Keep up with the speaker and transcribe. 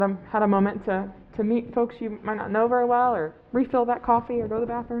had a moment to meet folks you might not know very well, or refill that coffee, or go to the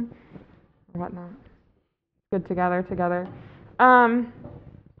bathroom, or whatnot. Good together.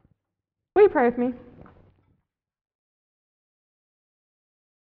 Will you pray with me?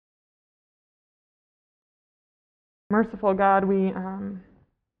 Merciful God, we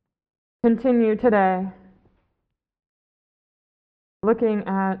continue today looking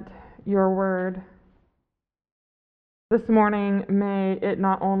at your word. This morning, may it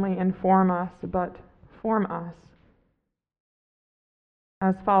not only inform us, but form us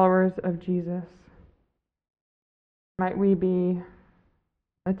as followers of Jesus. Might we be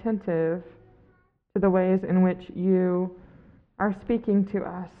attentive to the ways in which you are speaking to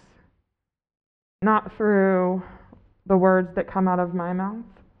us, not through the words that come out of my mouth,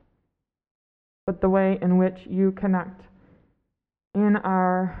 but the way in which you connect in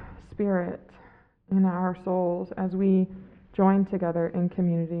our spirit, in our souls, as we join together in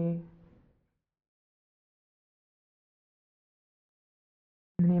community.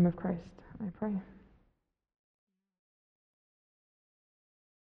 In the name of Christ, I pray.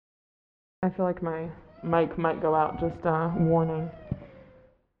 I feel like my mic might go out, just warning.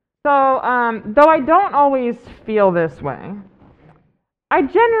 So, though I don't always feel this way, I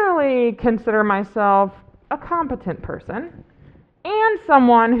generally consider myself a competent person and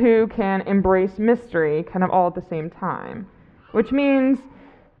someone who can embrace mystery kind of all at the same time, which means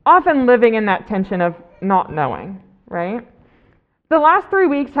often living in that tension of not knowing, right? The last 3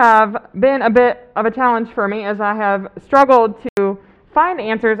 weeks have been a bit of a challenge for me, as I have struggled to find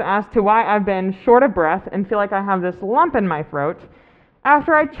answers as to why I've been short of breath and feel like I have this lump in my throat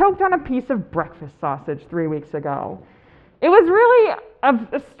after I choked on a piece of breakfast sausage 3 weeks ago. It was really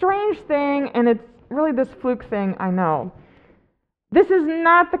a strange thing, and it's really this fluke thing, I know. This is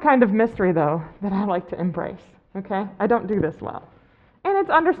not the kind of mystery, though, that I like to embrace, okay? I don't do this well. And it's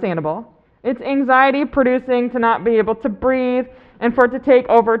understandable. It's anxiety producing to not be able to breathe, and for it to take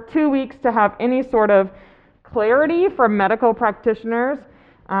over 2 weeks to have any sort of clarity from medical practitioners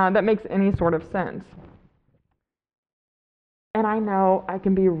that makes any sort of sense. And I know I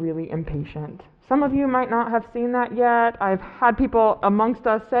can be really impatient. Some of you might not have seen that yet. I've had people amongst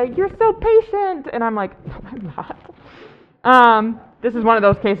us say, "You're so patient," and I'm like, "No, I'm not." This is one of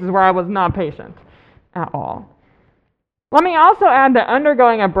those cases where I was not patient at all. Let me also add that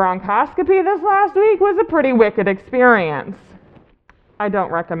undergoing a bronchoscopy this last week was a pretty wicked experience. I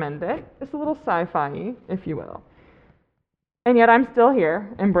don't recommend it. It's a little sci-fi-y, if you will. And yet I'm still here,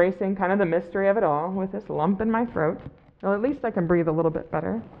 embracing kind of the mystery of it all with this lump in my throat. Well, at least I can breathe a little bit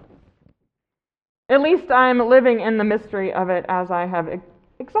better. At least I'm living in the mystery of it as I have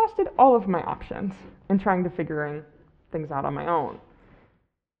exhausted all of my options and trying to figure things out on my own.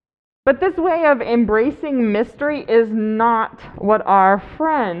 But this way of embracing mystery is not what our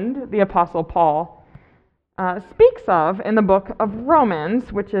friend, the Apostle Paul, speaks of in the book of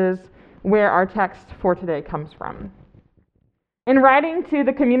Romans, which is where our text for today comes from. In writing to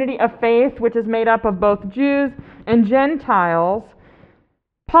the community of faith, which is made up of both Jews and Gentiles,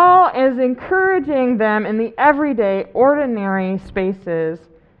 Paul is encouraging them in the everyday, ordinary spaces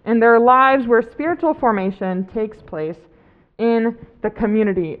in their lives where spiritual formation takes place in the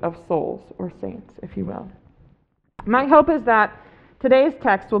community of souls, or saints, if you will. My hope is that today's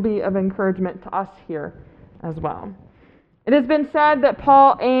text will be of encouragement to us here as well. It has been said that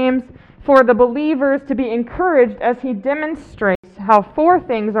Paul aims for the believers to be encouraged as he demonstrates how 4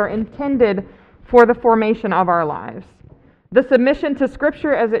 things are intended for the formation of our lives: the submission to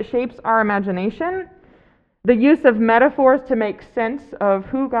Scripture as it shapes our imagination, the use of metaphors to make sense of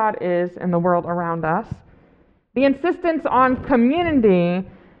who God is in the world around us, the insistence on community,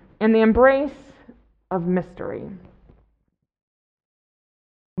 and the embrace of mystery.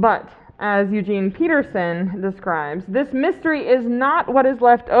 But, as Eugene Peterson describes, this mystery is not what is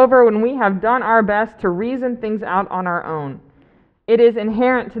left over when we have done our best to reason things out on our own. It is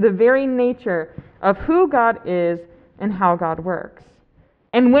inherent to the very nature of who God is and how God works.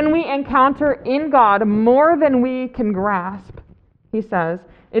 And when we encounter in God more than we can grasp, he says,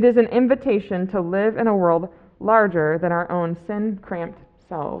 it is an invitation to live in a world larger than our own sin-cramped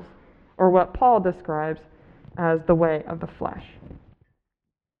selves, or what Paul describes as the way of the flesh.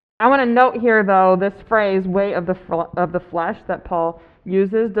 I want to note here, though, this phrase, way of the flesh, that Paul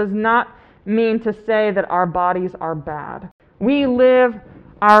uses, does not mean to say that our bodies are bad. We live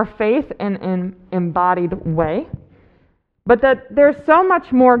our faith in an embodied way, but that there's so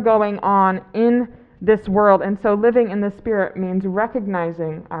much more going on in this world, and so living in the Spirit means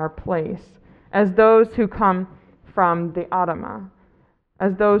recognizing our place as those who come from the Adama,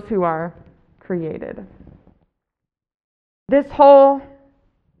 as those who are created. This whole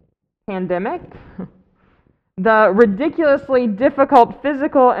pandemic, the ridiculously difficult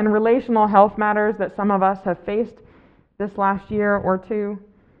physical and relational health matters that some of us have faced this last year or two,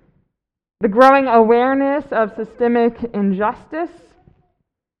 the growing awareness of systemic injustice,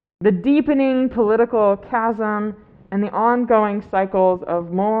 the deepening political chasm, and the ongoing cycles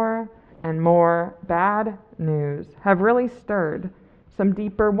of more and more bad news have really stirred some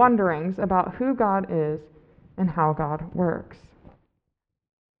deeper wonderings about who God is and how God works.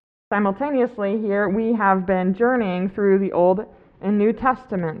 Simultaneously, here we have been journeying through the Old and New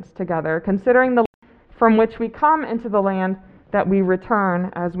Testaments together, considering the land from which we come into the land that we return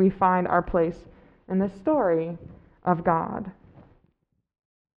as we find our place in the story of God.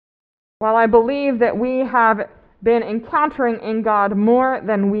 While I believe that we have been encountering in God more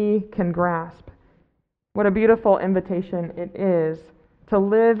than we can grasp, what a beautiful invitation it is to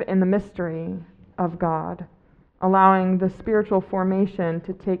live in the mystery of God, allowing the spiritual formation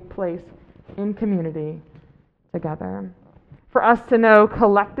to take place in community together. For us to know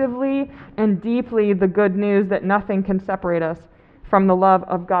collectively and deeply the good news that nothing can separate us from the love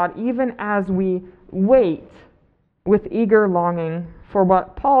of God, even as we wait with eager longing for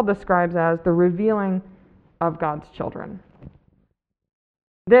what Paul describes as the revealing of God's children.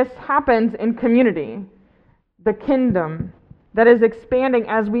 This happens in community, the kingdom that is expanding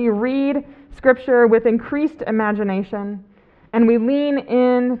as we read Scripture with increased imagination, and we lean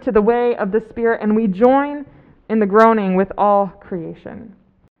into the way of the Spirit, and we join in the groaning with all creation.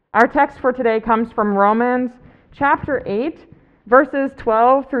 Our text for today comes from Romans chapter 8, verses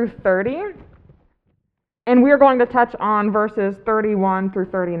 12 through 30, and we're going to touch on verses 31 through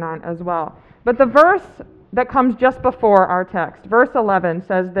 39 as well. But the verse that comes just before our text, verse 11,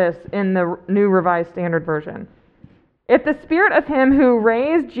 says this in the New Revised Standard Version. If the Spirit of him who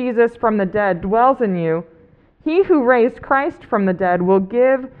raised Jesus from the dead dwells in you, he who raised Christ from the dead will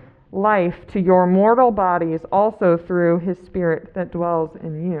give life to your mortal bodies also through his Spirit that dwells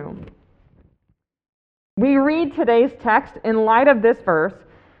in you. We read today's text in light of this verse,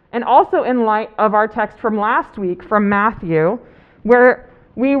 and also in light of our text from last week from Matthew, where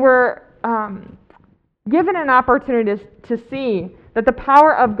we were given an opportunity to see that the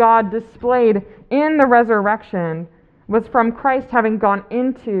power of God displayed in the resurrection was from Christ having gone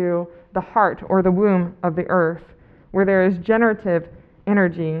into the heart or the womb of the earth, where there is generative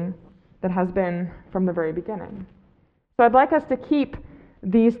energy that has been from the very beginning. So I'd like us to keep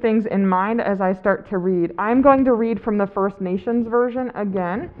these things in mind as I start to read. I'm going to read from the First Nations version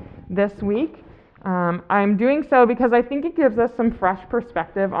again this week. I'm doing so because I think it gives us some fresh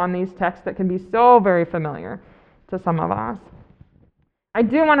perspective on these texts that can be so very familiar to some of us. I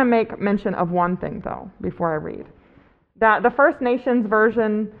do want to make mention of one thing, though, before I read. That the First Nations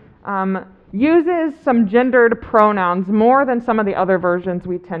version uses some gendered pronouns more than some of the other versions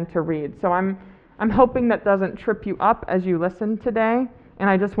we tend to read. So I'm hoping that doesn't trip you up as you listen today, and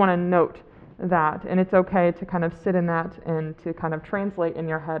I just want to note that. And it's okay to kind of sit in that and to kind of translate in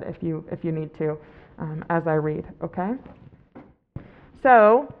your head if you need to as I read, okay?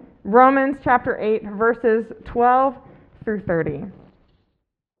 So, Romans chapter 8, verses 12 through 30.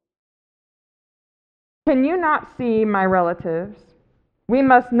 Can you not see, my relatives? We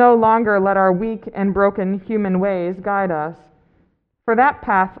must no longer let our weak and broken human ways guide us, for that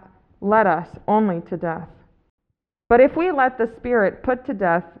path led us only to death. But if we let the Spirit put to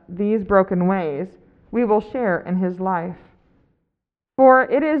death these broken ways, we will share in his life. For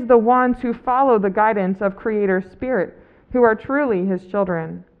it is the ones who follow the guidance of Creator's Spirit who are truly his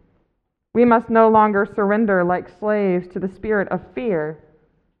children. We must no longer surrender like slaves to the spirit of fear.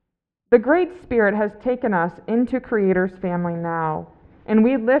 The Great Spirit has taken us into Creator's family now, and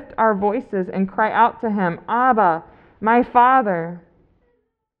we lift our voices and cry out to him, Abba, my Father.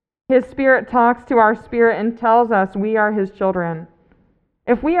 His Spirit talks to our spirit and tells us we are his children.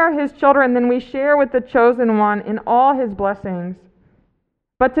 If we are his children, then we share with the Chosen One in all his blessings.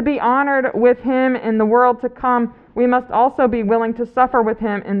 But to be honored with him in the world to come, we must also be willing to suffer with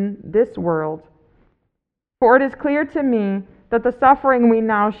him in this world. For it is clear to me that the suffering we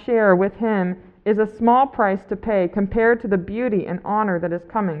now share with him is a small price to pay compared to the beauty and honor that is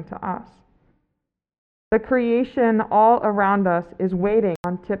coming to us. The creation all around us is waiting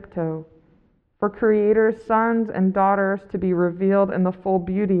on tiptoe for Creator's sons and daughters to be revealed in the full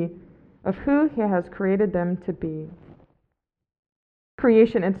beauty of who he has created them to be.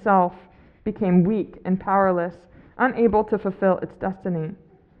 Creation itself became weak and powerless, unable to fulfill its destiny,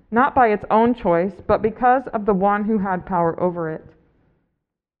 not by its own choice, but because of the one who had power over it.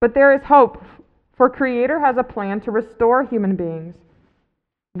 But there is hope, for Creator has a plan to restore human beings.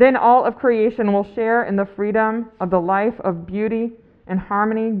 Then all of creation will share in the freedom of the life of beauty and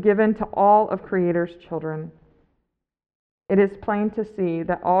harmony given to all of Creator's children. It is plain to see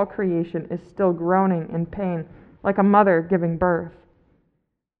that all creation is still groaning in pain, like a mother giving birth.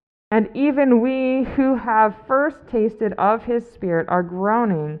 And even we who have first tasted of His Spirit are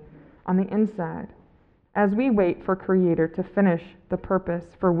groaning on the inside as we wait for Creator to finish the purpose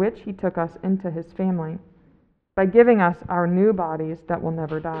for which He took us into His family by giving us our new bodies that will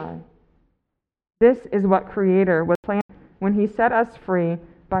never die. This is what Creator was planning when He set us free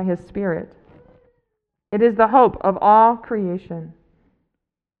by His Spirit. It is the hope of all creation.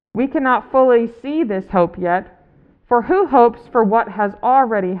 We cannot fully see this hope yet, for who hopes for what has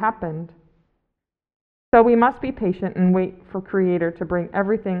already happened? So we must be patient and wait for Creator to bring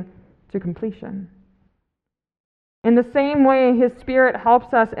everything to completion. In the same way, His Spirit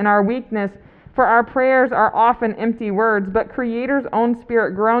helps us in our weakness, for our prayers are often empty words, but Creator's own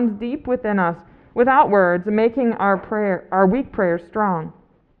Spirit groans deep within us without words, making our weak prayers strong.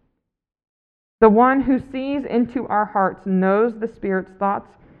 The one who sees into our hearts knows the Spirit's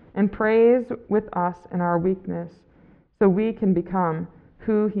thoughts and prays with us in our weakness, so we can become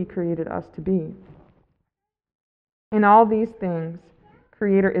who He created us to be. In all these things,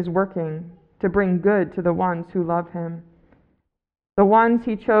 Creator is working to bring good to the ones who love Him, the ones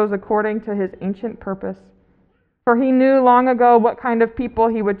He chose according to His ancient purpose. For He knew long ago what kind of people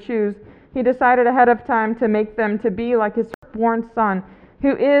He would choose. He decided ahead of time to make them to be like His firstborn Son,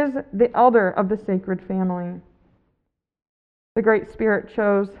 who is the elder of the sacred family. The Great Spirit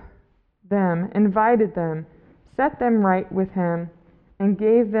chose them, invited them, set them right with Him, and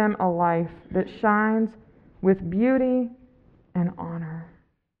gave them a life that shines with beauty and honor.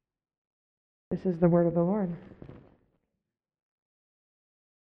 This is the word of the Lord.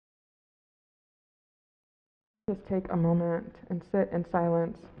 Just take a moment and sit in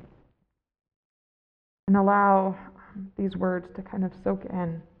silence and allow these words to kind of soak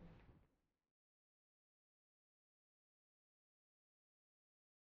in.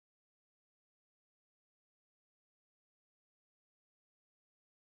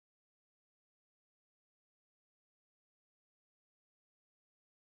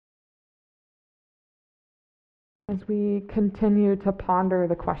 As we continue to ponder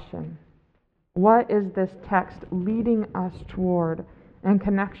the question, what is this text leading us toward in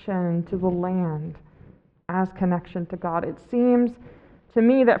connection to the land as connection to God? It seems to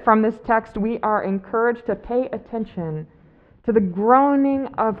me that from this text we are encouraged to pay attention to the groaning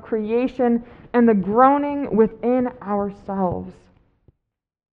of creation and the groaning within ourselves.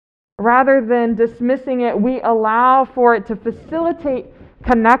 Rather than dismissing it, we allow for it to facilitate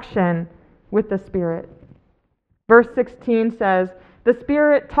connection with the Spirit. Verse 16 says, "The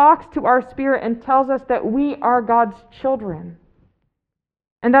Spirit talks to our spirit and tells us that we are God's children."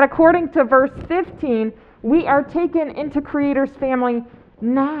 And that according to verse 15, we are taken into Creator's family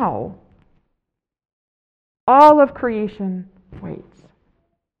now. All of creation waits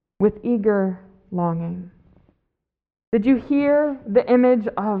with eager longing. Did you hear the image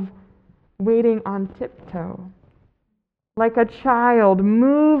of waiting on tiptoe? Like a child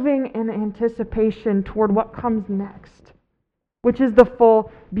moving in anticipation toward what comes next, which is the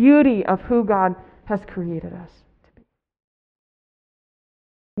full beauty of who God has created us to be.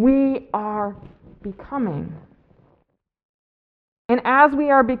 We are becoming. And as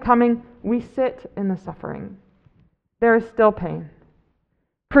we are becoming, we sit in the suffering. There is still pain.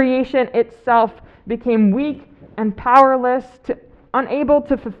 Creation itself became weak and powerless, unable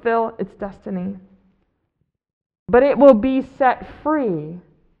to fulfill its destiny. But it will be set free.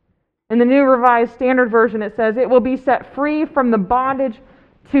 In the New Revised Standard Version, it says, it will be set free from the bondage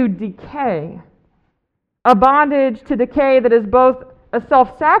to decay. A bondage to decay that is both a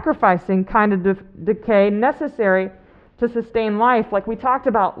self-sacrificing kind of decay necessary to sustain life, like we talked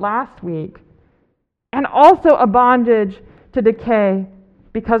about last week, and also a bondage to decay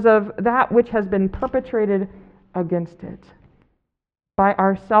because of that which has been perpetrated against it by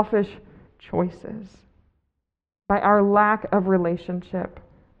our selfish choices, by our lack of relationship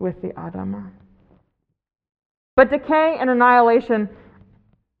with the Adama. But decay and annihilation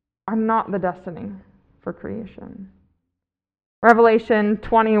are not the destiny for creation. Revelation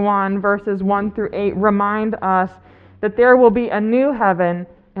 21, verses 1 through 8, remind us that there will be a new heaven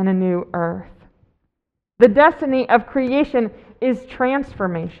and a new earth. The destiny of creation is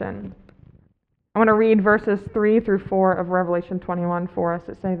transformation. I want to read verses 3 through 4 of Revelation 21 for us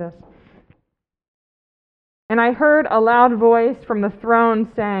that say this. "And I heard a loud voice from the throne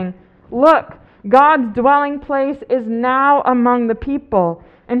saying, 'Look, God's dwelling place is now among the people,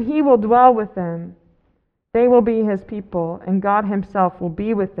 and He will dwell with them. They will be His people, and God Himself will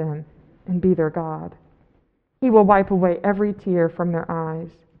be with them and be their God. He will wipe away every tear from their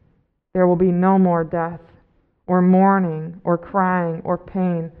eyes. There will be no more death, or mourning, or crying, or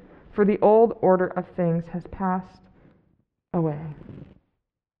pain, for the old order of things has passed away.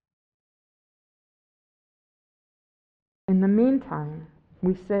 In the meantime,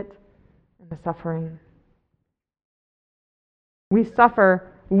 we sit in the suffering. We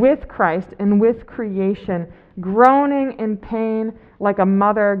suffer with Christ and with creation, groaning in pain like a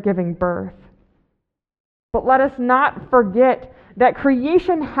mother giving birth. But let us not forget that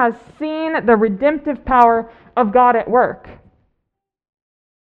creation has seen the redemptive power of God at work.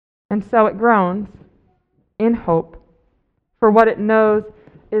 And so it groans in hope for what it knows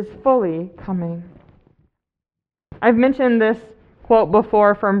is fully coming. I've mentioned this quote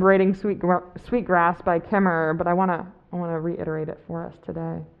before from Braiding Sweetgrass by Kimmerer, but I want to reiterate it for us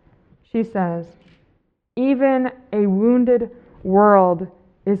today. She says, "Even a wounded world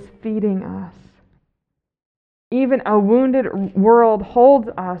is feeding us. Even a wounded world holds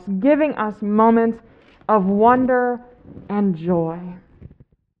us, giving us moments of wonder and joy."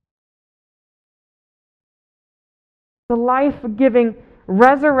 The life-giving,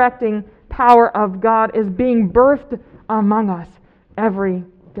 resurrecting power of God is being birthed among us every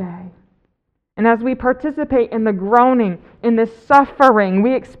day. And as we participate in the groaning, in the suffering,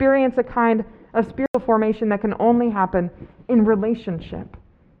 we experience a kind of spiritual formation that can only happen in relationship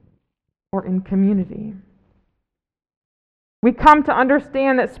or in community. We come to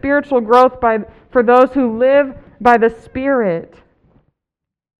understand that spiritual growth for those who live by the Spirit,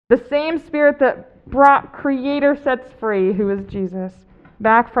 the same Spirit that brought Creator sets free, who is Jesus,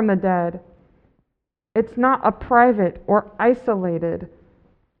 back from the dead. It's not a private or isolated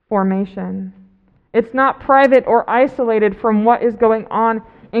formation. It's not private or isolated from what is going on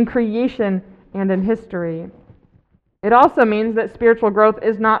in creation and in history. It also means that spiritual growth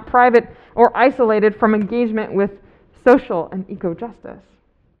is not private or isolated from engagement with social and eco-justice.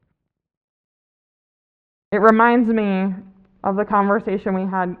 It reminds me of the conversation we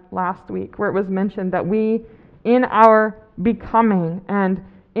had last week, where it was mentioned that we, in our becoming and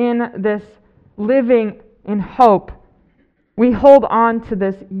in this living in hope, we hold on to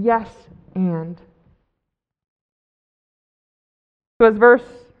this yes and. So as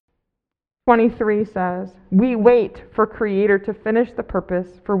verse 23 says, we wait for Creator to finish the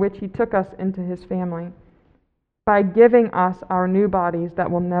purpose for which He took us into His family by giving us our new bodies that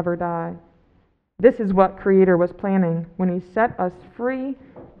will never die. This is what Creator was planning when He set us free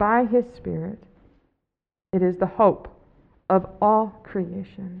by His Spirit. It is the hope of all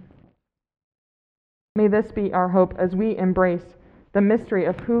creation. May this be our hope as we embrace the mystery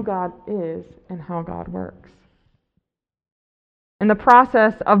of who God is and how God works. In the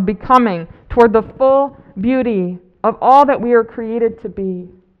process of becoming toward the full beauty of all that we are created to be,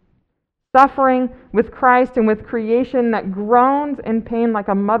 suffering with Christ and with creation that groans in pain like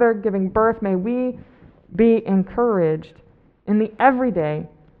a mother giving birth, may we be encouraged in the everyday,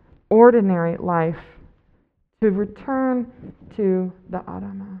 ordinary life to return to the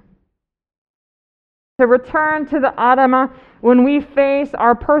Adama. To return to the Adama when we face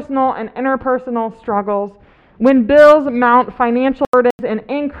our personal and interpersonal struggles, when bills mount financial burdens and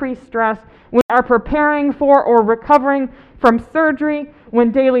increase stress, when we are preparing for or recovering from surgery,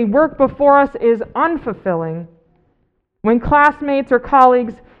 when daily work before us is unfulfilling, when classmates or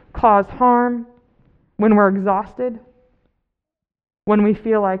colleagues cause harm, when we're exhausted, when we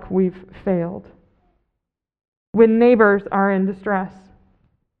feel like we've failed, when neighbors are in distress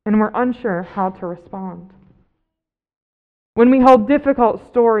and we're unsure how to respond, when we hold difficult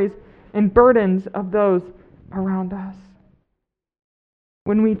stories and burdens of those around us,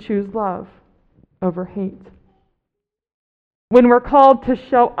 when we choose love over hate, when we're called to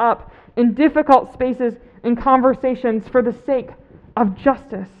show up in difficult spaces and conversations for the sake of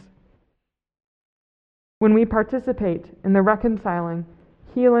justice, when we participate in the reconciling,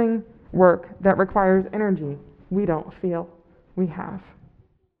 healing work that requires energy we don't feel we have,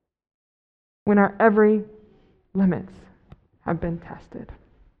 when our every limits have been tested.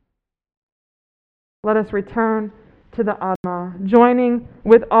 Let us return to the Adama, joining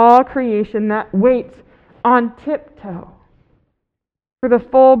with all creation that waits on tiptoe for the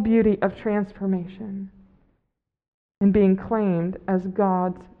full beauty of transformation and being claimed as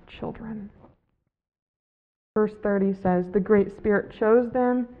God's children. Verse 30 says, the Great Spirit chose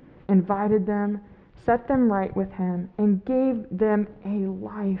them, invited them, set them right with Him, and gave them a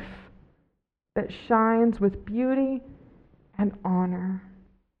life that shines with beauty and honor.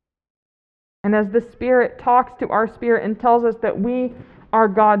 And as the Spirit talks to our spirit and tells us that we are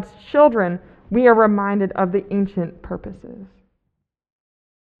God's children, we are reminded of the ancient purposes,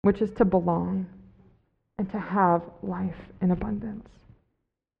 which is to belong and to have life in abundance.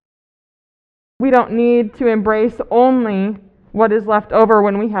 We don't need to embrace only what is left over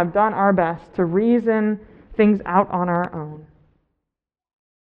when we have done our best to reason things out on our own.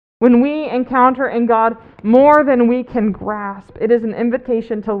 When we encounter in God more than we can grasp, it is an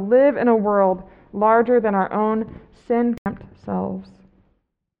invitation to live in a world larger than our own sin-cramped selves.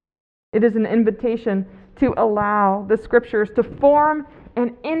 It is an invitation to allow the Scriptures to form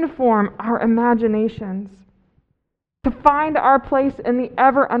and inform our imaginations, to find our place in the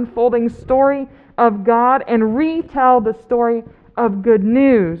ever-unfolding story of God and retell the story of good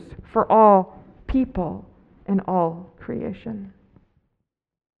news for all people and all creation,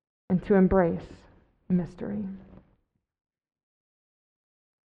 and to embrace mystery.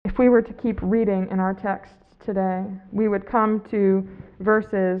 If we were to keep reading in our texts today, we would come to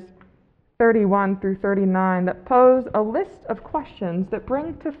verses 31 through 39 that pose a list of questions that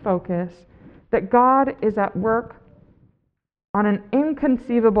bring to focus that God is at work on an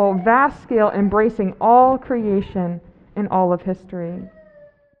inconceivable, vast scale, embracing all creation and all of history.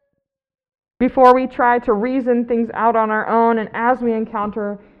 Before we try to reason things out on our own, and as we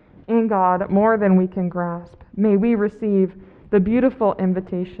encounter in God more than we can grasp, may we receive the beautiful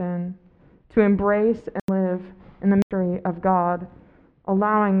invitation to embrace and live in the mystery of God,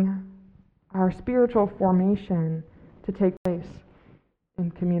 allowing our spiritual formation to take place in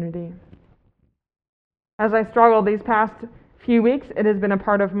community. As I struggled these past few weeks, it has been a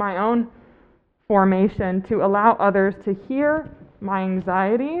part of my own formation to allow others to hear my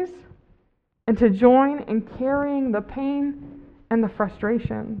anxieties and to join in carrying the pain and the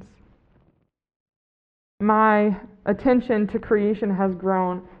frustrations. My attention to creation has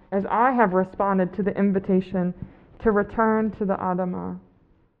grown as I have responded to the invitation to return to the Adamah,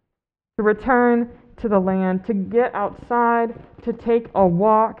 to return to the land, to get outside, to take a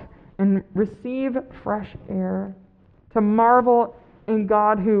walk and receive fresh air, to marvel in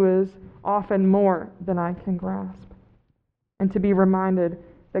God who is often more than I can grasp, and to be reminded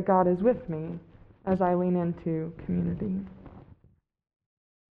that God is with me as I lean into community.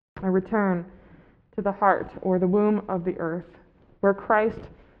 I return to the heart or the womb of the earth, where Christ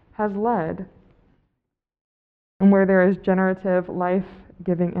has led, and where there is generative,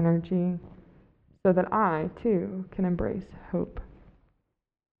 life-giving energy, so that I, too, can embrace hope.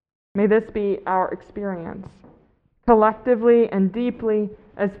 May this be our experience, collectively and deeply,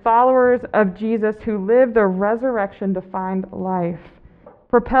 as followers of Jesus who live the resurrection-defined life,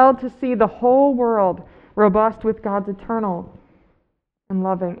 propelled to see the whole world robust with God's eternal and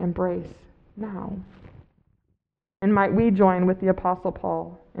loving embrace now. And might we join with the Apostle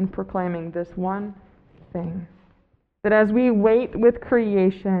Paul in proclaiming this one thing, that as we wait with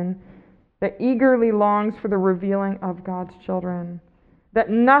creation that eagerly longs for the revealing of God's children, that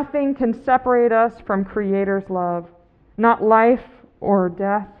nothing can separate us from Creator's love, not life or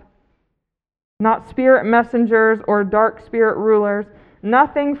death, not spirit messengers or dark spirit rulers,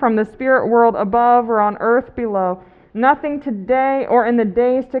 nothing from the spirit world above or on earth below, nothing today or in the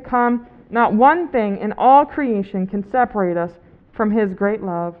days to come, not one thing in all creation can separate us from His great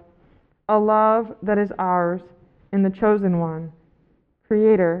love, a love that is ours in the chosen one,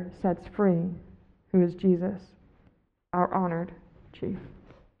 Creator sets free, who is Jesus, our honored Chief.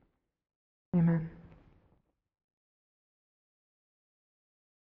 Amen.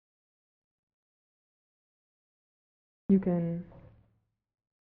 You can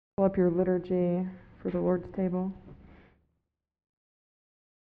pull up your liturgy for the Lord's table.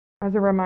 As a reminder,